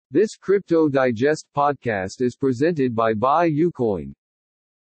This Crypto Digest podcast is presented by Buy Ucoin.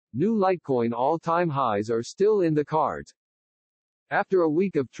 New Litecoin all-time highs are still in the cards. After a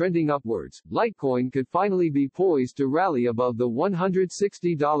week of trending upwards, Litecoin could finally be poised to rally above the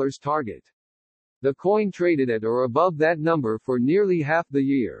 $160 target. The coin traded at or above that number for nearly half the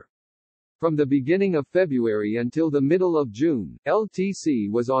year. From the beginning of February until the middle of June, LTC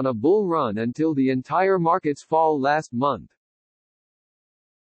was on a bull run until the entire market's fall last month.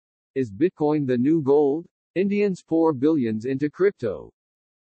 Is Bitcoin the new gold? Indians pour billions into crypto.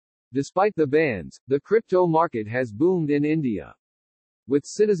 Despite the bans, the crypto market has boomed in India, with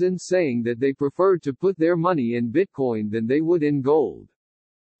citizens saying that they preferred to put their money in Bitcoin than they would in gold.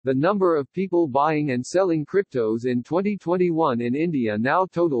 The number of people buying and selling cryptos in 2021 in India now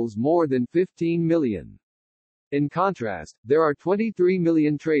totals more than 15 million. In contrast, there are 23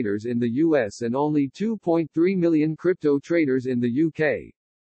 million traders in the US and only 2.3 million crypto traders in the UK.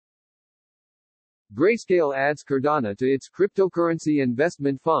 Grayscale adds Cardano to its cryptocurrency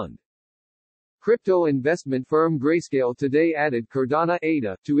investment fund. Crypto investment firm Grayscale today added Cardano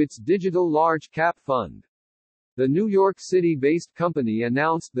ADA to its digital large-cap fund. The New York City-based company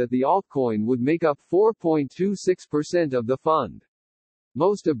announced that the altcoin would make up 4.26% of the fund.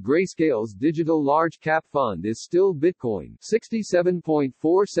 Most of Grayscale's digital large-cap fund is still Bitcoin,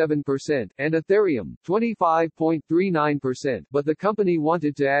 67.47%, and Ethereum, 25.39%, but the company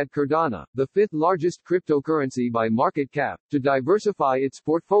wanted to add Cardano, the fifth largest cryptocurrency by market cap, to diversify its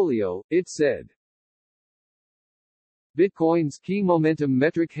portfolio, it said. Bitcoin's key momentum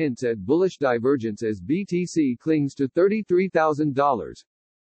metric hints at bullish divergence as BTC clings to $33,000.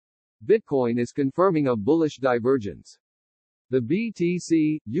 Bitcoin is confirming a bullish divergence. The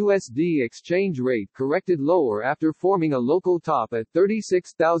BTC/USD exchange rate corrected lower after forming a local top at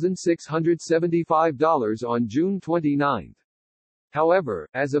 $36,675 on June 29. However,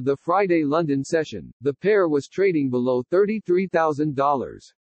 as of the Friday London session, the pair was trading below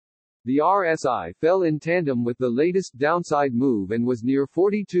 $33,000. The RSI fell in tandem with the latest downside move and was near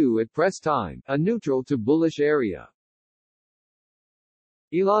 42 at press time, a neutral to bullish area.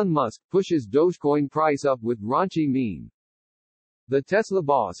 Elon Musk pushes Dogecoin price up with raunchy meme. The Tesla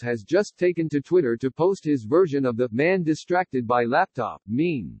boss has just taken to Twitter to post his version of the "man distracted by laptop"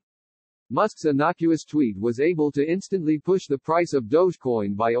 meme. Musk's innocuous tweet was able to instantly push the price of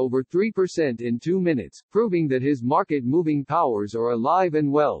Dogecoin by over 3% in 2 minutes, proving that his market-moving powers are alive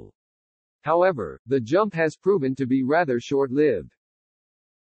and well. However, the jump has proven to be rather short-lived.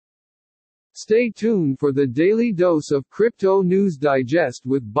 Stay tuned for the daily dose of Crypto News Digest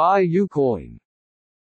with Buy Ucoin.